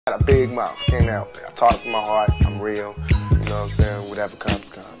Got a big mouth, came out there. I talk from my heart, I'm real, you know what I'm saying? Whatever comes,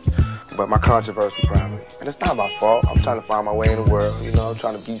 comes. But my controversy probably, and it's not my fault. I'm trying to find my way in the world, you know, I'm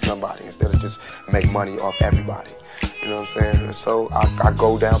trying to be somebody instead of just make money off everybody. You know what I'm saying? And so I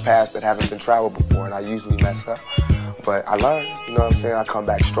go down paths that haven't been traveled before, and I usually mess up. But I learn, you know what I'm saying? I come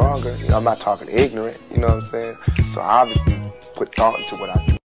back stronger. You know, I'm not talking ignorant, you know what I'm saying? So I obviously put thought into what I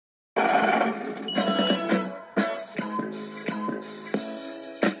do.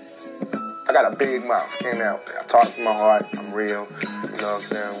 I got a big mouth, came out there. I talk from my heart, I'm real, you know what I'm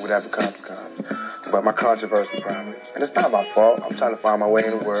saying? Whatever comes, comes. But my controversy probably, and it's not my fault. I'm trying to find my way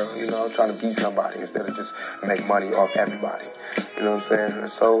in the world, you know, I'm trying to be somebody instead of just make money off everybody. You know what I'm saying? And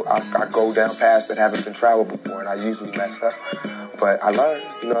so I go down paths that haven't been traveled before, and I usually mess up. But I learn,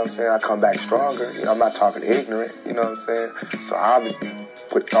 you know what I'm saying? I come back stronger. You know, I'm not talking ignorant, you know what I'm saying? So I obviously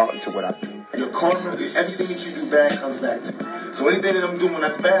put thought into what I do. Your karma, everything that you do bad comes back to you. So anything that I'm doing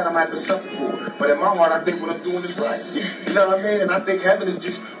that's bad, I'm going to have to suffer for it. But in my heart, I think what I'm doing is right. You know what I mean? And I think heaven is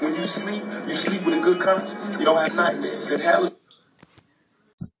just when you sleep with a good conscience. You don't have nightmares. And hell is...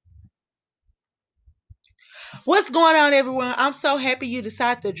 What's going on, everyone? I'm so happy you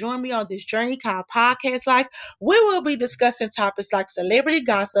decided to join me on this journey called Podcast Life. We will be discussing topics like celebrity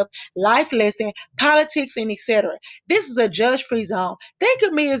gossip, life lesson, politics, and etc. This is a judge-free zone. Think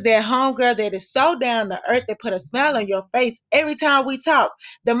of me as that homegirl that is so down to earth that put a smile on your face every time we talk.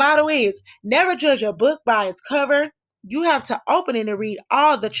 The motto is, never judge a book by its cover. You have to open it and read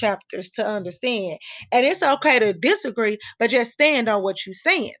all the chapters to understand. And it's okay to disagree, but just stand on what you're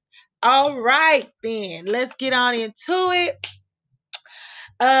saying. All right, then let's get on into it.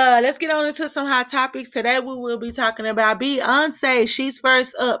 Let's get on into some hot topics. Today we will be talking about Beyonce. She's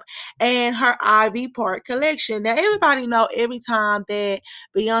first up, and her Ivy Park collection. Now everybody know every time that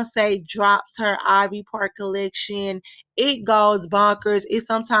Beyonce drops her Ivy Park collection, it goes bonkers. It's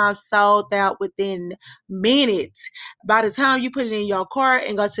sometimes sold out within minutes. By the time you put it in your cart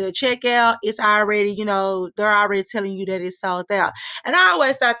and go to the checkout, it's already, they're already telling you that it's sold out. And I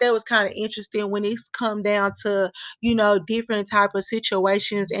always thought that was kind of interesting when it's come down to different type of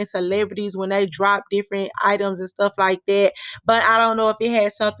situations and celebrities when they drop different items and stuff like that. But I don't know if it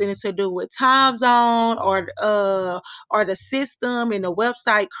has something to do with time zone or the system and the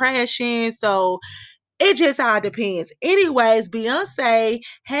website crashing. So it just all depends. Anyways, Beyonce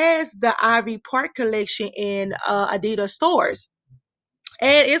has the Ivy Park collection in Adidas stores,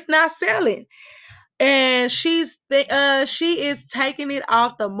 and it's not selling, and she is taking it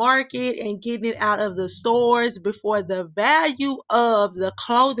off the market and getting it out of the stores before the value of the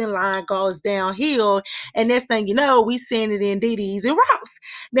clothing line goes downhill. And next thing you know, we seeing it in DD's and Ross.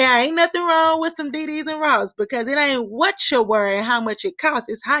 Now ain't nothing wrong with some DD's and Ross, because it ain't what you wear and how much it costs,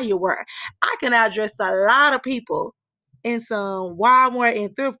 it's how you wear. I can address a lot of people in some Walmart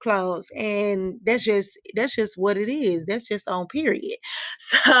and thrift clothes, and that's just what it is. That's just on period.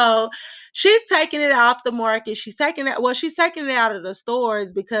 So she's taking it off the market. She's taking it out of the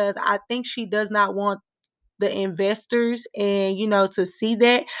stores because I think she does not want the investors and to see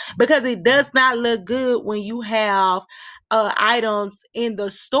that, because it does not look good when you have items in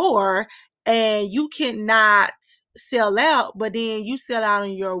the store and you cannot sell out, but then you sell out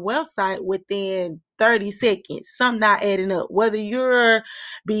on your website within 30 seconds. Something not adding up. Whether you're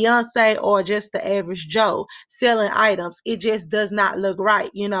Beyonce or just the average Joe selling items, it just does not look right,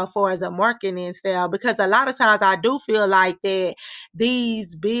 for as a marketing style. Because a lot of times I do feel like that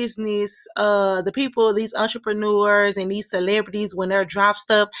these the people, these entrepreneurs and these celebrities, when they're drop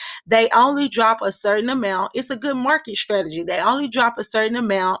stuff, they only drop a certain amount. It's a good market strategy. They only drop a certain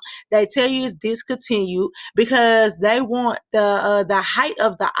amount. They tell you it's discontinued because they want the height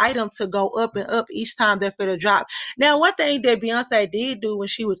of the item to go up and up each time they're for the drop. Now, one thing that Beyonce did do when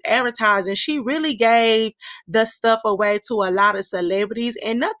she was advertising, she really gave the stuff away to a lot of celebrities,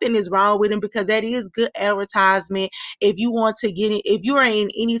 and nothing is wrong with them, because that is good advertisement. If you want to get it, if you're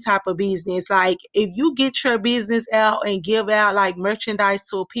in any type of business, like if you get your business out and give out like merchandise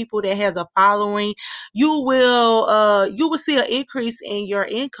to people that has a following, you will see an increase in your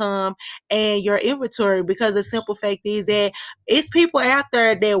income and your inventory, because the simple fact is that it's people out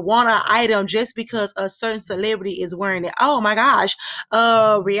there that want an item just because a certain celebrity is wearing it. Oh my gosh,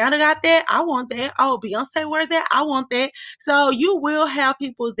 Rihanna got that, I want that. Oh, Beyonce wears that, I want that. So you will have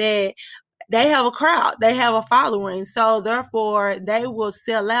people that they have a crowd, they have a following, so therefore they will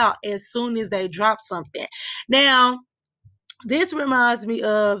sell out as soon as they drop something. Now, this reminds me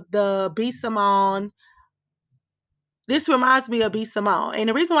of the B Simone this reminds me of B. Simone. And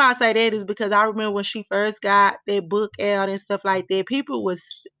the reason why I say that is because I remember when she first got that book out and stuff like that, people was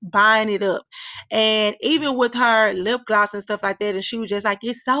buying it up. And even with her lip gloss and stuff like that, and she was just like,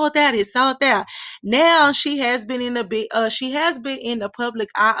 it's sold out, it's sold out. Now she has been in the she has been in the public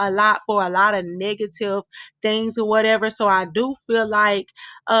eye a lot for a lot of negative things or whatever. So I do feel like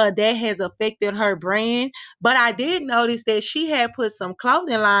that has affected her brand. But I did notice that she had put some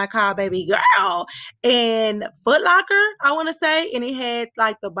clothing line called Baby Girl and Foot Locker, I want to say, and it had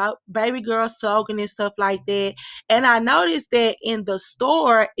like the baby girl slogan and stuff like that. And I noticed that in the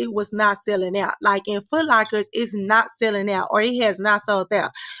store, it was not selling out. Like in Foot Lockers, it's not selling out, or it has not sold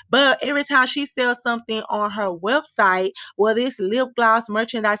out. But every time she sells something on her website, whether it's lip gloss,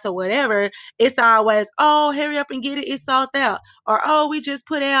 merchandise, or whatever, it's always, oh, hurry up and get it, it's sold out. Or, oh, we just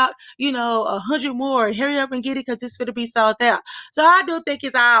put out, 100 more, hurry up and get it because it's going to be sold out. So I do think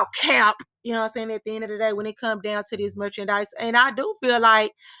it's all cap, you know what I'm saying, at the end of the day when it comes down to this merchandise. And I do feel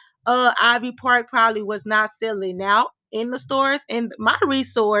like Ivy Park probably was not selling out in the stores. And my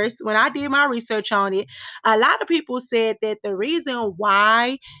resource, when I did my research on it, a lot of people said that the reason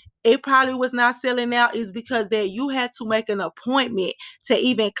why it probably was not selling out is because that you had to make an appointment to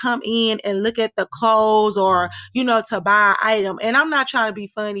even come in and look at the clothes or, to buy an item. And I'm not trying to be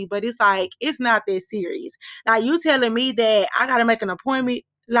funny, but it's like, it's not that serious. Now you telling me that I got to make an appointment,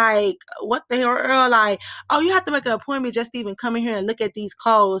 like what the hell, Earl? Like, oh, you have to make an appointment just to even come in here and look at these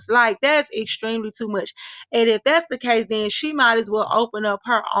clothes. Like, that's extremely too much. And if that's the case, then she might as well open up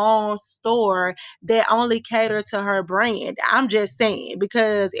her own store that only cater to her brand. I'm just saying,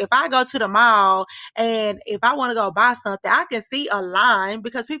 because if I go to the mall and if I want to go buy something, I can see a line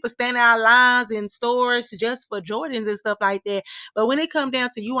because people stand out lines in stores just for Jordans and stuff like that. But when it comes down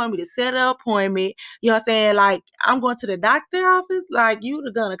to you want me to set an appointment, you know what I'm saying? Like, I'm going to the doctor office, like you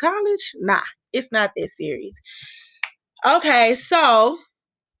to go to college? Nah, it's not that serious. Okay, so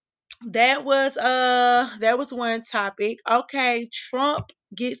that was one topic. Okay, Trump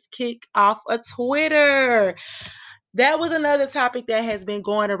gets kicked off of Twitter. That was another topic that has been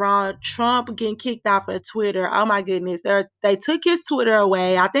going around. Trump getting kicked off of Twitter. Oh my goodness. They took his Twitter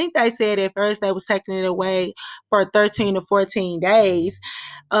away. I think they said at first they was taking it away for 13 to 14 days.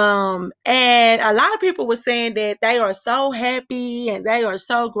 And a lot of people were saying that they are so happy and they are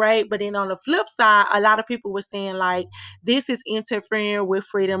so great. But then on the flip side, a lot of people were saying like this is interfering with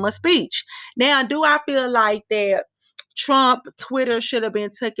freedom of speech. Now, do I feel like that Trump Twitter should have been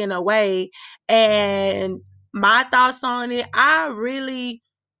taken away? And my thoughts on it, I really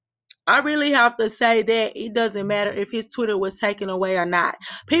have to say that it doesn't matter if his Twitter was taken away or not.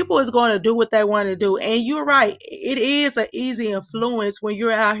 People is going to do what they want to do. And you're right. It is an easy influence when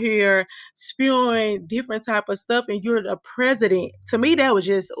you're out here spewing different type of stuff and you're the president. To me, that was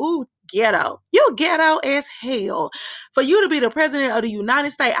just, ooh, ghetto. You ghetto as hell. For you to be the president of the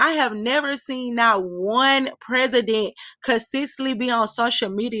United States, I have never seen not one president consistently be on social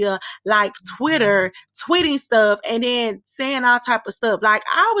media like Twitter, tweeting stuff and then saying all type of stuff. Like,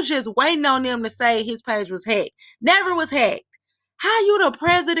 I was just waiting on them to say his page was hacked. Never was hacked. How you the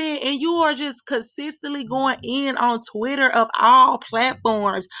president and you are just consistently going in on Twitter of all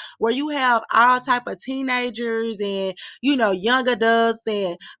platforms where you have all type of teenagers and young adults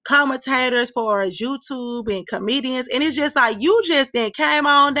and commentators for YouTube and comedians, and it's just like you just then came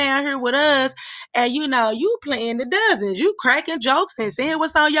on down here with us and you playing the dozens, you cracking jokes and saying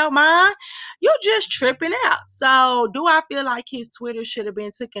what's on your mind, you just tripping out. So do I feel like his Twitter should have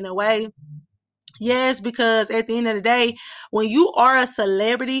been taken away? Yes, because at the end of the day, when you are a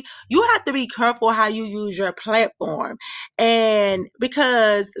celebrity, you have to be careful how you use your platform. And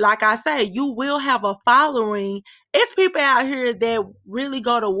because, like I say, you will have a following. It's people out here that really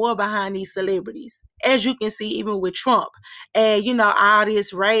go to war behind these celebrities, as you can see, even with Trump and, all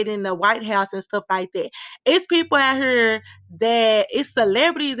this raid in the White House and stuff like that. It's people out here it's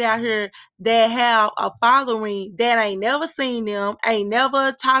celebrities out here that have a following that ain't never seen them, ain't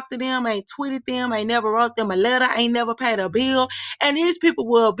never talked to them, ain't tweeted them, ain't never wrote them a letter, ain't never paid a bill. And these people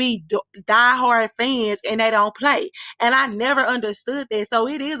will be diehard fans and they don't play. And I never understood that. So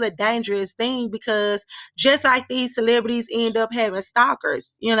it is a dangerous thing because just like these celebrities end up having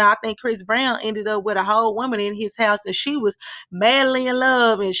stalkers, I think Chris Brown ended up with a whole woman in his house and she was madly in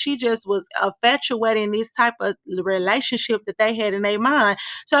love and she just was infatuating this type of relationship that they had in their mind.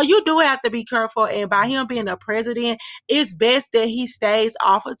 So you do have to be careful. And by him being a president, it's best that he stays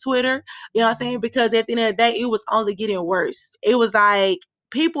off of Twitter. You know what I'm saying? Because at the end of the day, it was only getting worse. It was like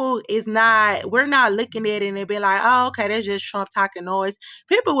we're not looking at it and be like, oh, okay, that's just Trump talking noise.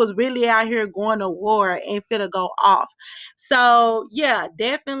 People was really out here going to war and finna go off. So yeah,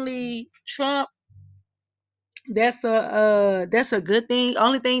 definitely Trump That's a good thing.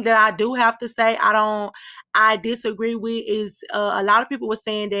 Only thing that I do have to say I disagree with is a lot of people were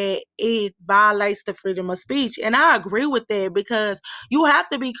saying that it violates the freedom of speech, and I agree with that because you have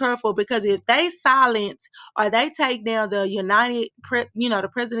to be careful because if they silence or they take down the the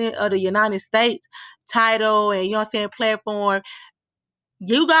president of the United States title and platform,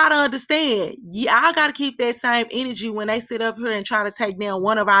 you gotta understand, yeah, I gotta keep that same energy when they sit up here and try to take down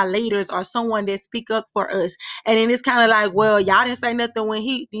one of our leaders or someone that speak up for us. And then it's kind of like, well, y'all didn't say nothing when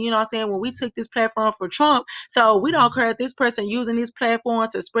when we took this platform for Trump. So we don't care if this person using this platform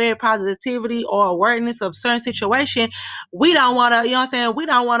to spread positivity or awareness of certain situation. We don't want to, we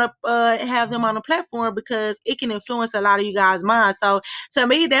don't want to have them on the platform because it can influence a lot of you guys' minds. So to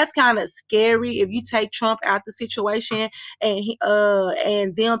me, that's kind of scary if you take Trump out the situation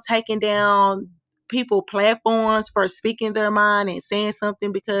and them taking down people platforms for speaking their mind and saying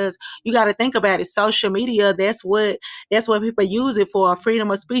something because you got to think about it, social media, that's what people use it for, freedom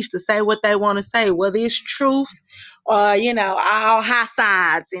of speech, to say what they want to say, whether it's truth or all high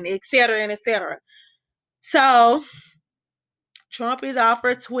sides and etc. So Trump is off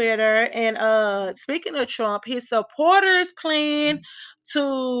for Twitter. And speaking of Trump, his supporters plan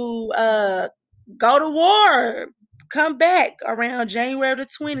to go to war, come back around January the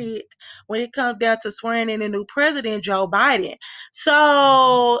 20th when it comes down to swearing in the new president, Joe Biden.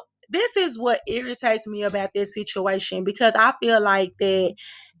 So this is what irritates me about this situation because I feel like that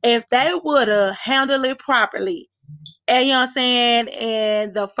if they would have handled it properly, and you know what I'm saying?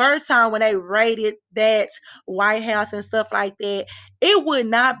 And the first time when they raided that White House and stuff like that, it would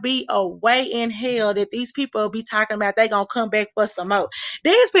not be a way in hell that these people be talking about they gonna come back for some more.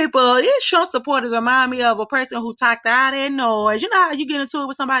 These Trump supporters remind me of a person who talked all that noise. You know how you get into it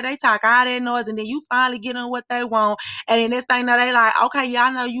with somebody, they talk all that noise, and then you finally get on what they want, and then next thing you know, they like, okay,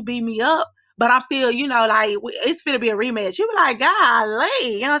 y'all know you beat me up. But I'm still, like, it's gonna be a rematch. You be like, golly,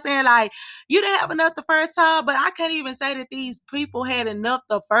 you know what I'm saying? Like, you didn't have enough the first time, but I can't even say that these people had enough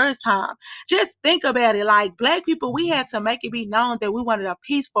the first time. Just think about it. Like, black people, we had to make it be known that we wanted a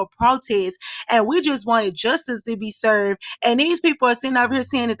peaceful protest and we just wanted justice to be served. And these people are sitting over here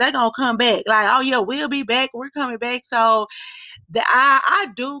saying that they're going to come back. Like, oh, yeah, we'll be back. We're coming back. So, I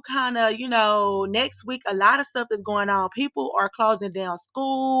do kind of, next week a lot of stuff is going on. People are closing down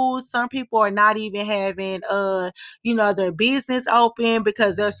schools. Some people are not even having their business open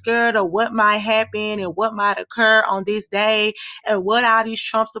because they're scared of what might happen and what might occur on this day and what all these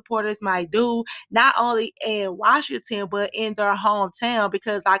Trump supporters might do, not only in Washington but in their hometown,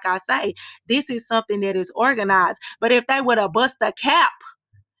 because like I say, this is something that is organized. But if they would have bust a cap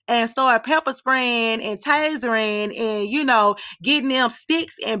and start pepper spraying and tasering and, getting them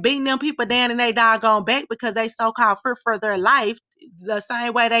sticks and beating them people down in they doggone back because they so-called fear for their life, the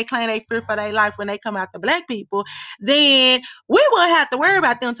same way they claim they fear for their life when they come out to black people, then we won't have to worry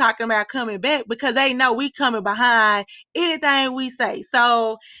about them talking about coming back because they know we coming behind anything we say.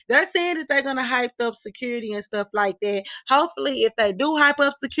 So they're saying that they're going to hype up security and stuff like that. Hopefully, if they do hype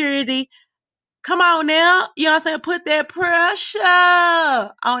up security, come on now. You know what I'm saying? Put that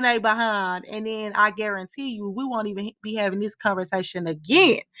pressure on they behind. And then I guarantee you, we won't even be having this conversation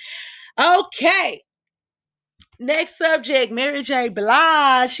again. Okay. Next subject, Mary J.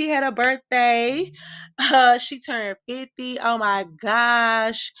 Blige. She had a birthday. She turned 50. Oh my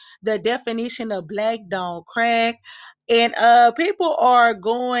gosh. The definition of black don't crack. And people are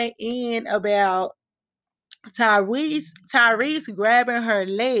going in about Tyrese grabbing her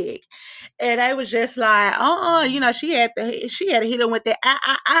leg. And they was just like, she had to hit him with the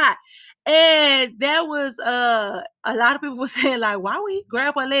ah. And that was a lot of people were saying like, why would he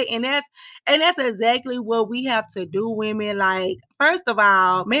grab her leg? And that's exactly what we have to do, women. Like, first of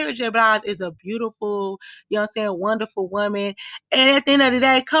all, Mary J. Blige is a beautiful, wonderful woman. And at the end of the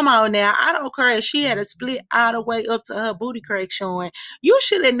day, come on now, I don't care if she had a split all the way up to her booty crack showing. You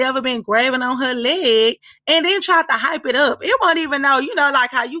should have never been grabbing on her leg and then tried to hype it up. It won't even know, like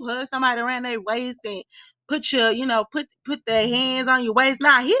how you hug somebody around their waist and put your, put their hands on your waist.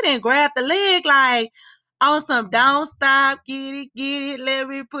 Nah, he didn't grab the leg like on some don't stop, get it, let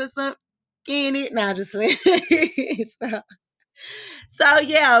me put some in it. Nah, just stop. So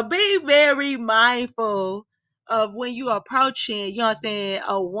yeah, be very mindful of when you approaching,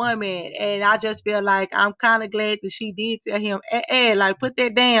 a woman. And I just feel like I'm kind of glad that she did tell him, like, put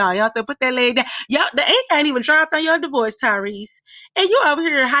that down. Put that leg down. Y'all, the ink ain't even dropped on your divorce, Tyrese. And you over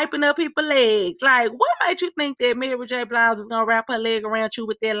here hyping up people's legs. Like, what made you think that Mary J. Blige was gonna wrap her leg around you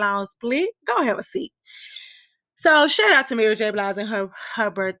with that long split? Go have a seat. So shout out to Mary J. Blige and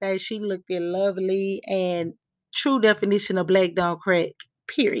her birthday. She looked it lovely and true definition of black don't crack.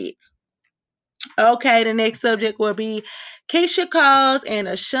 Period. Okay, the next subject will be Keisha calls and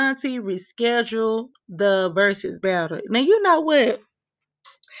Ashanti reschedule the versus battle. Now you know what?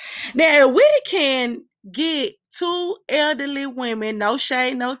 Now we can get two elderly women, no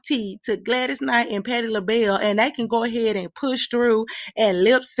shade, no tea, to Gladys Knight and Patti LaBelle, and they can go ahead and push through and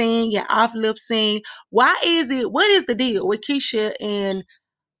lip sync and off lip sync. Why is it? What is the deal with Keisha and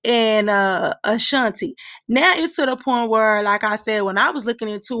Ashanti? Now it's to the point where, like I said, when I was looking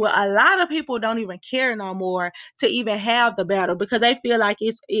into it, a lot of people don't even care no more to even have the battle because they feel like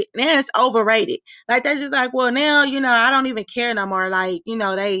now it's overrated. Like they're just like, well, now I don't even care no more. Like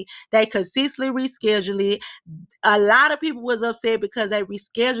they consistently reschedule it. A lot of people was upset because they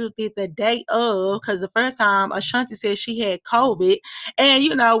rescheduled it the day of, because the first time Ashanti said she had COVID, and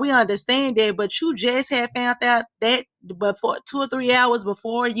we understand that, but you just had found out that before 2 or 3 hours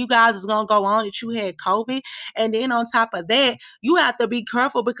before you guys was gonna go on that you had COVID. And then on top of that, you have to be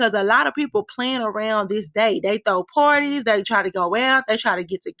careful because a lot of people plan around this day. They throw parties, they try to go out, they try to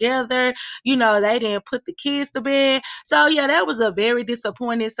get together. They didn't put the kids to bed. So yeah, that was a very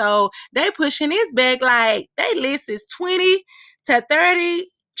disappointing. So they pushing this back, like they list is 20 to 30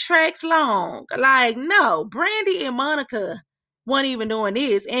 tracks long. Like, no, Brandy and Monica weren't even doing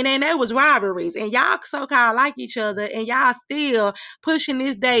this. And then there was rivalries. And y'all so-called like each other, and y'all still pushing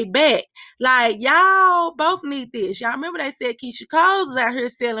this day back. Like, y'all both need this. Y'all remember they said Keisha Coles was out here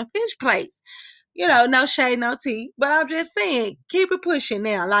selling fish plates. No shade, no tea. But I'm just saying, keep it pushing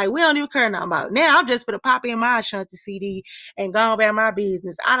now. Like, we don't even care no more. Now I'm just for the pop in my Ashanti CD and go about my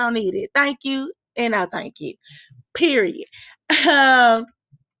business. I don't need it. Thank you. And I thank you. Period. Um,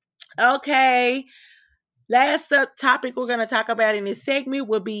 okay. Last topic we're gonna talk about in this segment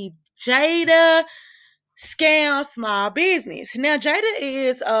will be Jada scam small business. Now Jada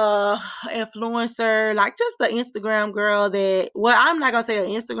is a influencer, like just the Instagram girl that, well, I'm not gonna say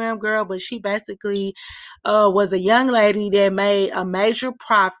an Instagram girl, but she basically was a young lady that made a major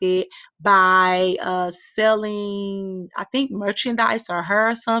profit by selling, I think, merchandise or her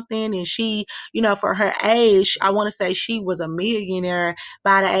or something. And she, for her age, I want to say she was a millionaire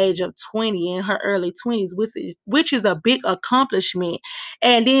by the age of 20, in her early 20s, which is a big accomplishment.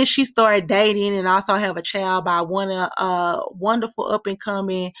 And then she started dating and also have a child by one wonderful up and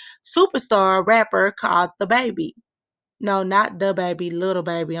coming superstar rapper called The Baby. No, not The Baby, Little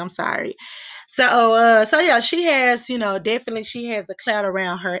Baby. I'm sorry. So yeah, she has, definitely she has the clout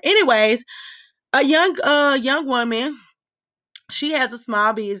around her. Anyways, a young woman, she has a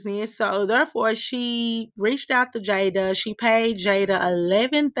small business, so therefore she reached out to Jada. She paid Jada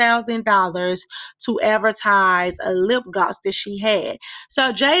 $11,000 to advertise a lip gloss that she had.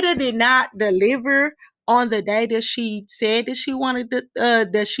 So Jada did not deliver on the day that she said that she wanted to,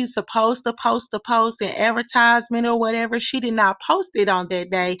 that she's supposed to post an advertisement or whatever. She did not post it on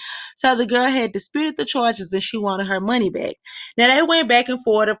that day. So the girl had disputed the charges and she wanted her money back. Now they went back and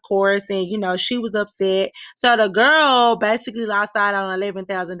forth, of course, and she was upset. So the girl basically lost out on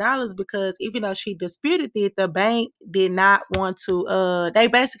 $11,000 because even though she disputed it, the bank did not want to. They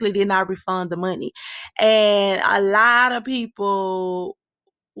basically did not refund the money, and a lot of people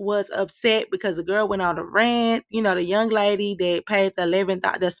was upset because the girl went on a rant. The young lady that paid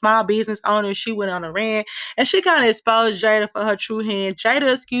the small business owner, she went on a rant, and she kind of exposed Jada for her true hand.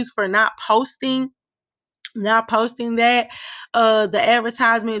 Jada excused for not posting that the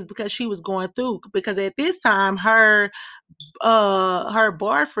advertisement is because she was going through, because at this time her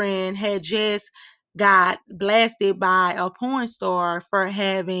boyfriend had just got blasted by a porn star for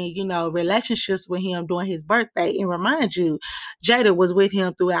having, relationships with him during his birthday. And remind you, Jada was with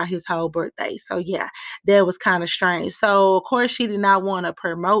him throughout his whole birthday. So yeah, that was kind of strange. So of course she did not want to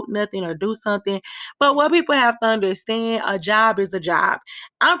promote nothing or do something. But what people have to understand, a job is a job.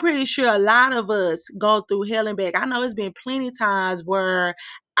 I'm pretty sure a lot of us go through hell and back. I know it's been plenty times where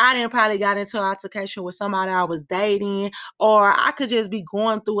I didn't probably got into an altercation with somebody I was dating, or I could just be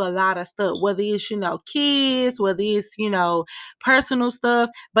going through a lot of stuff, whether it's, kids, whether it's, personal stuff.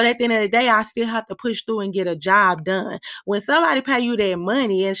 But at the end of the day, I still have to push through and get a job done. When somebody pay you that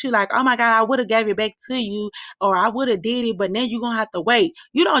money and she like, oh my God, I would have gave it back to you, or I would have did it, but now you're going to have to wait.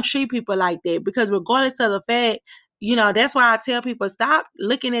 You don't treat people like that, because regardless of the fact, that's why I tell people, stop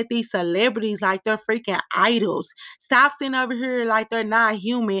looking at these celebrities like they're freaking idols. Stop sitting over here like they're not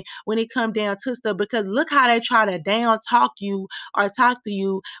human when it come down to stuff, because look how they try to down talk you or talk to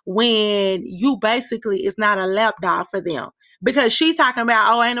you when you basically is not a lapdog for them. Because she's talking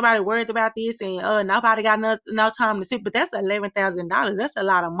about, oh, ain't nobody worried about this, and nobody got no time to sit. But that's $11,000. That's a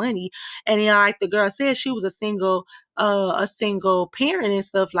lot of money. And like the girl said, she was a single parent and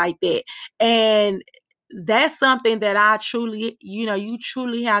stuff like that. And that's something that I truly, you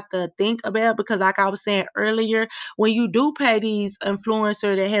truly have to think about, because like I was saying earlier, when you do pay these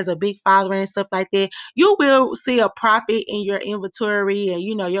influencer that has a big following and stuff like that, you will see a profit in your inventory and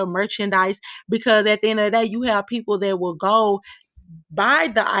your merchandise, because at the end of the day, you have people that will go buy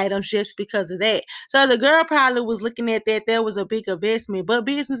the items just because of that. So the girl probably was looking at that. There was a big investment, but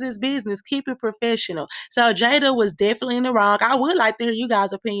business is business. Keep it professional. So Jada was definitely in the wrong. I would like to hear you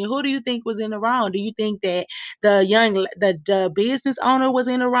guys' opinion. Who do you think was in the wrong? Do you think that the business owner was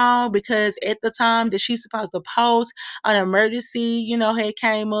in the wrong, because at the time that she's supposed to post an emergency, had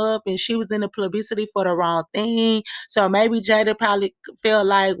came up and she was in the publicity for the wrong thing? So maybe Jada probably felt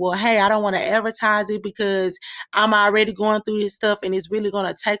like, well, hey, I don't want to advertise it because I'm already going through this stuff and it's really going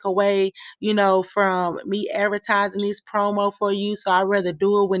to take away, from me advertising this promo for you. So I'd rather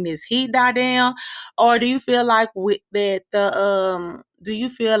do it when this heat die down. Or do you feel like do you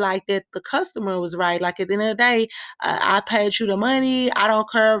feel like that the customer was right? Like at the end of the day, I paid you the money. I don't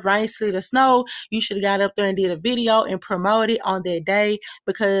care if rain, sleet, or snow. You should have got up there and did a video and promote it on that day,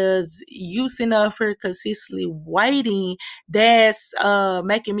 because you sitting up here consistently waiting, that's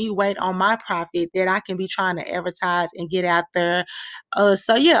making me wait on my profit that I can be trying to advertise and get out there.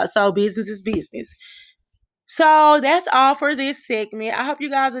 So yeah, so business is business. So that's all for this segment. I hope you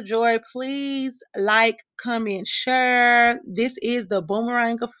guys enjoy. Please like, comment, share. This is the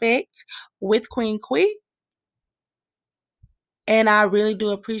Boomerang Effect with Queen Quee. And I really do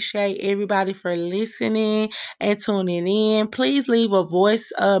appreciate everybody for listening and tuning in. Please leave a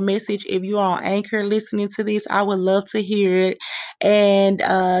voice message if you are on Anchor listening to this. I would love to hear it. And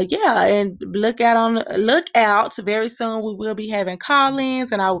yeah, and look out. Very soon we will be having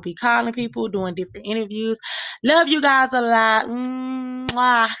call-ins, and I will be calling people, doing different interviews. Love you guys a lot.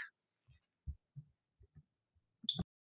 Mwah.